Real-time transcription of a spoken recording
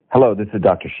Hello, this is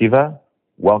Dr. Shiva.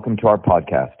 Welcome to our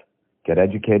podcast, Get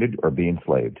Educated or Be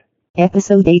Enslaved.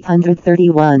 Episode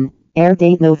 831, air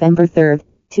date November 3rd,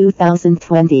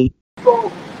 2020. So,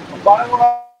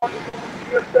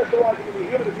 specializing in the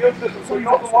human immune system, so he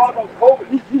knows a lot about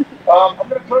COVID. I'm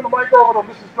going to turn the mic over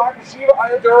to Mrs. Dr. Shiva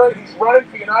Ayyadurai. He's running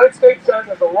for United States Senate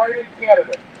as a write-in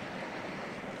candidate.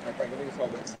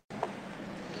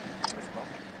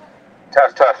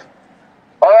 Test.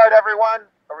 All right, everyone.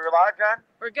 Are we live, Jen?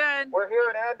 We're good. We're here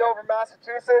in Andover,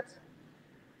 Massachusetts.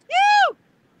 Woo!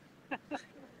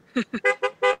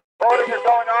 Voting is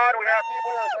going on. We have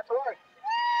people. That's right.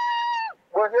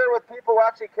 We're here with people who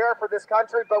actually care for this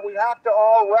country, but we have to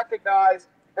all recognize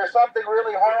there's something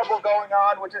really horrible going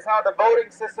on, which is how the voting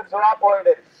systems are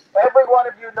operated. Every one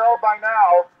of you know by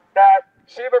now that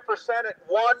Shiva for Senate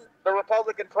won the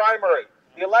Republican primary.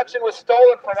 The election was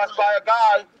stolen from us by a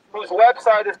guy whose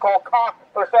website is called Cock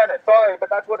for Senate. Sorry, but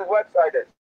that's what his website is.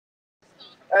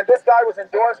 And this guy was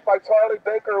endorsed by Charlie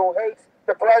Baker, who hates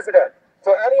the president.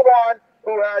 So anyone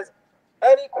who has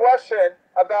any question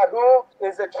about who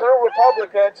is a true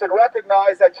Republican should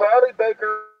recognize that Charlie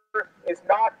Baker is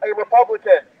not a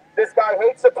Republican. This guy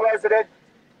hates the president,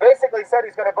 basically said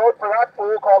he's going to vote for that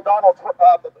fool called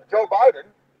Joe Biden.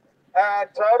 And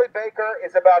Charlie Baker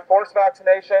is about forced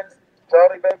vaccinations.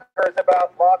 Charlie Baker is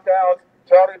about lockdowns.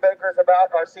 Charlie Baker is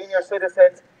about our senior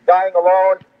citizens dying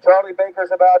alone. Charlie Baker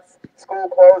is about school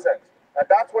closings. And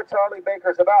that's what Charlie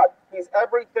Baker is about. He's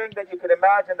everything that you can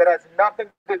imagine that has nothing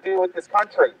to do with this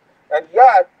country. And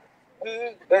yet,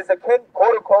 he is a king,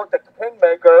 quote unquote, the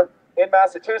kingmaker in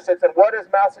Massachusetts. And what has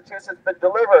Massachusetts been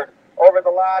delivered over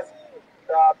the last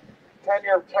 10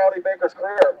 years of Charlie Baker's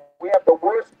career? We have the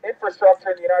worst infrastructure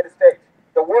in the United States.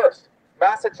 The worst.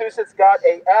 Massachusetts got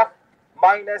a F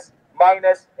minus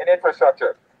in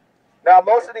infrastructure. Now,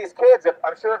 most of these kids,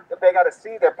 I'm sure if they got a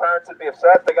C, their parents would be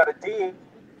upset. If they got a D,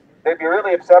 they'd be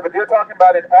really upset. But you're talking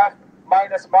about an F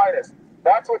minus.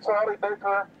 That's what Charlie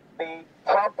Baker, the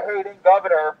Trump-hating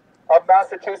governor of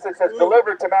Massachusetts, has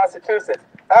delivered to Massachusetts.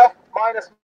 F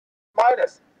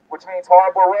minus, which means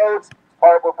horrible roads,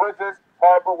 horrible bridges,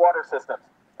 horrible water systems.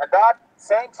 And that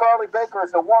same Charlie Baker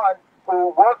is the one who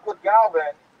worked with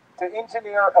Galvin to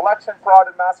engineer election fraud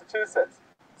in Massachusetts.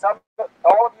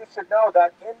 All of you should know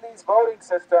that in these voting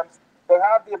systems, they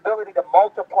have the ability to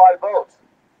multiply votes.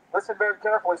 Listen very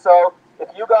carefully. So if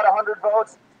you got 100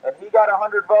 votes and he got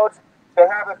 100 votes, they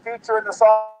have a feature in the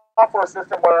software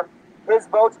system where his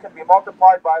votes can be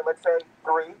multiplied by, let's say,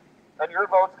 3, and your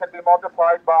votes can be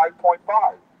multiplied by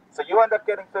 0.5. So you end up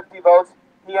getting 50 votes,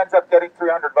 he ends up getting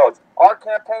 300 votes. Our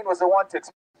campaign was the one to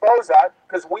expose that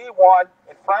because we won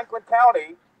in Franklin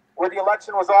County where the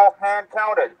election was all hand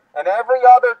counted. And every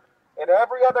other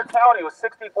county was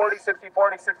 60-40,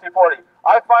 60-40, 60-40.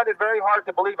 I find it very hard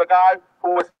to believe a guy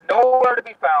who was nowhere to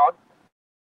be found,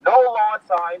 no lawn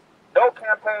signs, no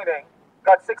campaigning,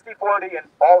 got 60-40 in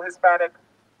all Hispanic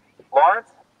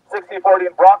Lawrence, 60-40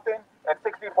 in Brockton, and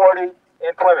 60-40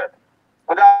 in Plymouth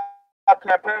without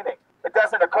campaigning. It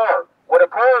doesn't occur. What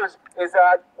occurs is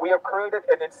that we have created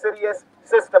an insidious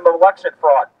system of election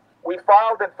fraud. We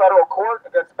filed in federal court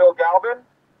against Bill Galvin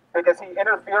because he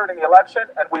interfered in the election,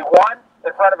 and we won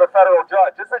in front of a federal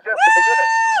judge. This is just the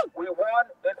beginning. We won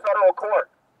in federal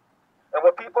court. And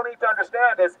what people need to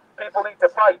understand is people need to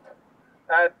fight.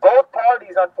 And both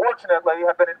parties, unfortunately,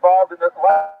 have been involved in this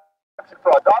election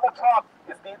fraud. Donald Trump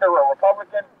is neither a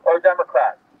Republican or a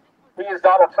Democrat. He is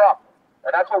Donald Trump.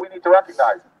 And that's what we need to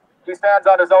recognize. He stands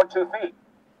on his own 2 feet.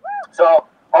 So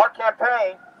our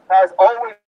campaign has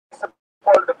always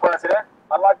supported the president,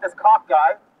 unlike this cop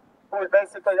guy, who is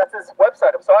basically, that's his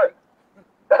website, I'm sorry.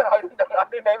 I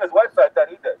didn't name his website that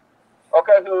he did.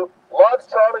 Okay, who loves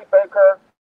Charlie Baker,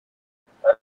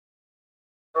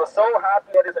 was so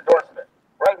happy at his endorsement,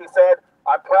 right? He said,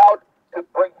 I'm proud to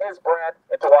bring his brand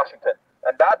into Washington.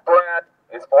 And that brand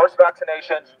is forced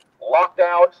vaccinations,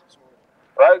 lockdowns,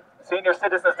 right? Senior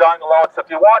citizens dying alone. So if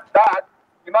you want that,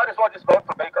 you might as well just vote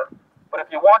for Baker. But if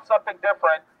you want something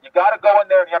different, you got to go in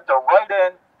there and you have to write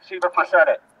in Shiva for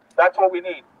Senate. That's what we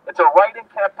need. It's a write-in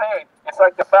campaign. It's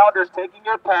like the founders taking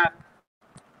your pen,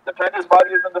 the pen is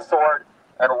mightier than the sword,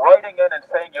 and writing in and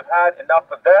saying you've had enough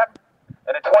of them.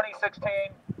 And in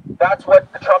 2016, that's what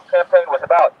the Trump campaign was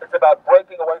about. It's about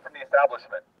breaking away from the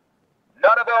establishment.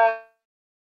 None of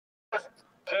those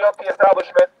GOP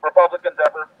establishment Republicans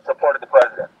ever supported the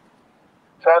president.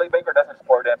 Charlie Baker doesn't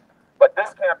support him. But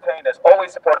this campaign has always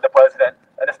supported the president.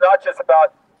 And it's not just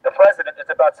about the president,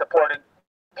 it's about supporting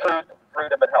truth,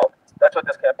 freedom, and health. That's what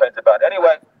this campaign's about.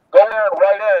 Anyway, go there and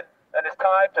write in, and it's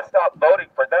time to stop voting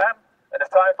for them, and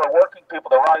it's time for working people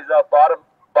to rise up,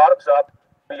 bottoms up,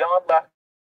 beyond left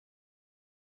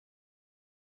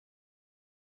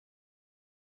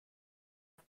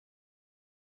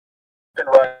election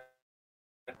right